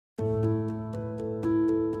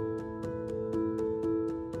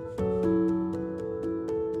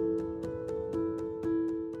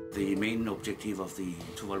objective of the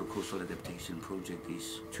Tuvalu Coastal Adaptation Project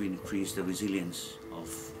is to increase the resilience of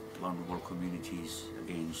vulnerable communities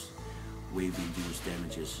against wave-induced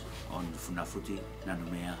damages on Funafuti,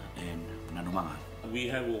 Nanumea and Nanumaga. We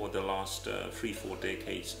have over the last 3-4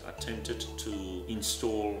 decades attempted to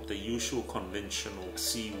install the usual conventional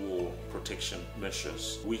seawall protection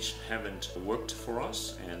measures which haven't worked for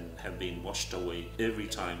us and have been washed away every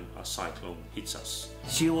time a cyclone hits us.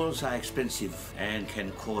 Seawalls are expensive and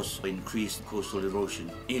can cause increased coastal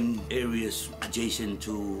erosion in areas adjacent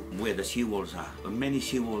to where the seawalls are. Many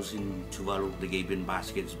seawalls in Tuvalu, the Gabion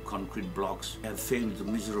baskets, concrete blocks, have failed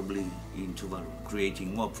miserably in Tuvalu,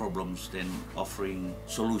 creating more problems than offering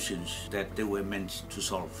solutions that they were meant to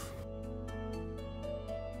solve.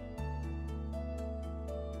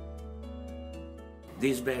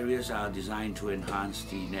 These barriers are designed to enhance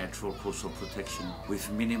the natural coastal protection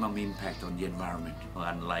with minimum impact on the environment,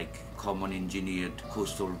 unlike common engineered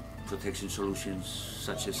coastal protection solutions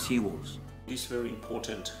such as seawalls. It is very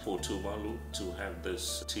important for Tuvalu to have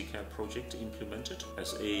this TCAP project implemented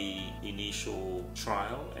as an initial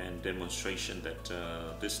trial and demonstration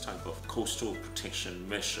that this type of coastal protection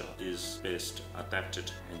measure is best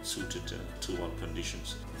adapted and suited to our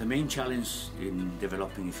conditions. The main challenge in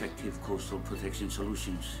developing effective coastal protection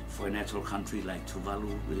solutions for a natural country like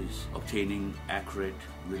Tuvalu is obtaining accurate,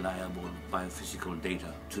 reliable biophysical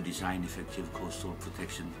data to design effective coastal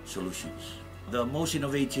protection solutions. The most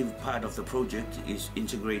innovative part of the project is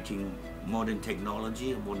integrating modern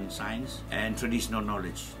technology, modern science, and traditional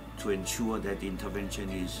knowledge to ensure that the intervention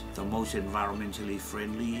is the most environmentally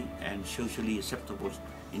friendly and socially acceptable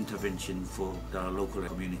intervention for the local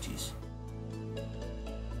communities.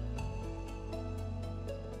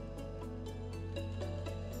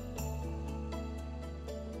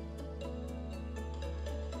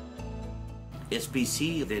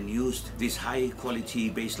 SPC then used this high-quality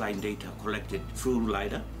baseline data collected through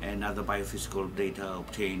LiDAR and other biophysical data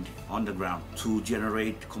obtained on the ground to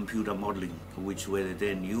generate computer modeling, which were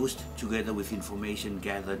then used together with information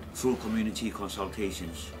gathered through community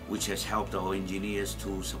consultations, which has helped our engineers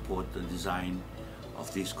to support the design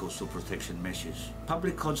of these coastal protection measures.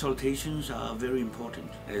 Public consultations are very important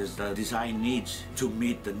as the design needs to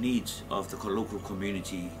meet the needs of the local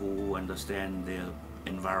community who understand their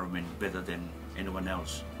environment better than anyone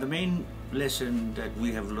else. The main lesson that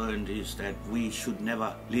we have learned is that we should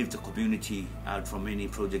never leave the community out from any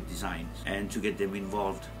project designs and to get them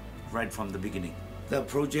involved right from the beginning. The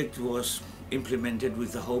project was implemented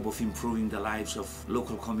with the hope of improving the lives of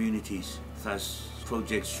local communities. Thus,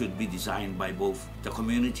 projects should be designed by both the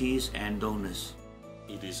communities and donors.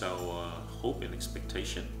 It is our hope and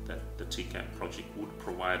expectation that the TCAP project would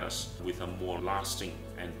provide us with a more lasting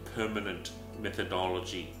and permanent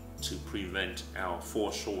methodology to prevent our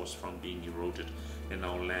foreshores from being eroded and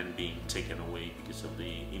our land being taken away because of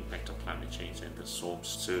the impact of climate change and the storm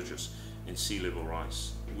surges and sea level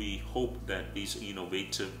rise. We hope that these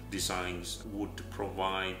innovative designs would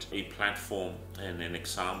provide a platform and an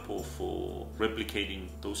example for replicating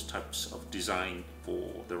those types of design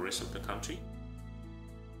for the rest of the country.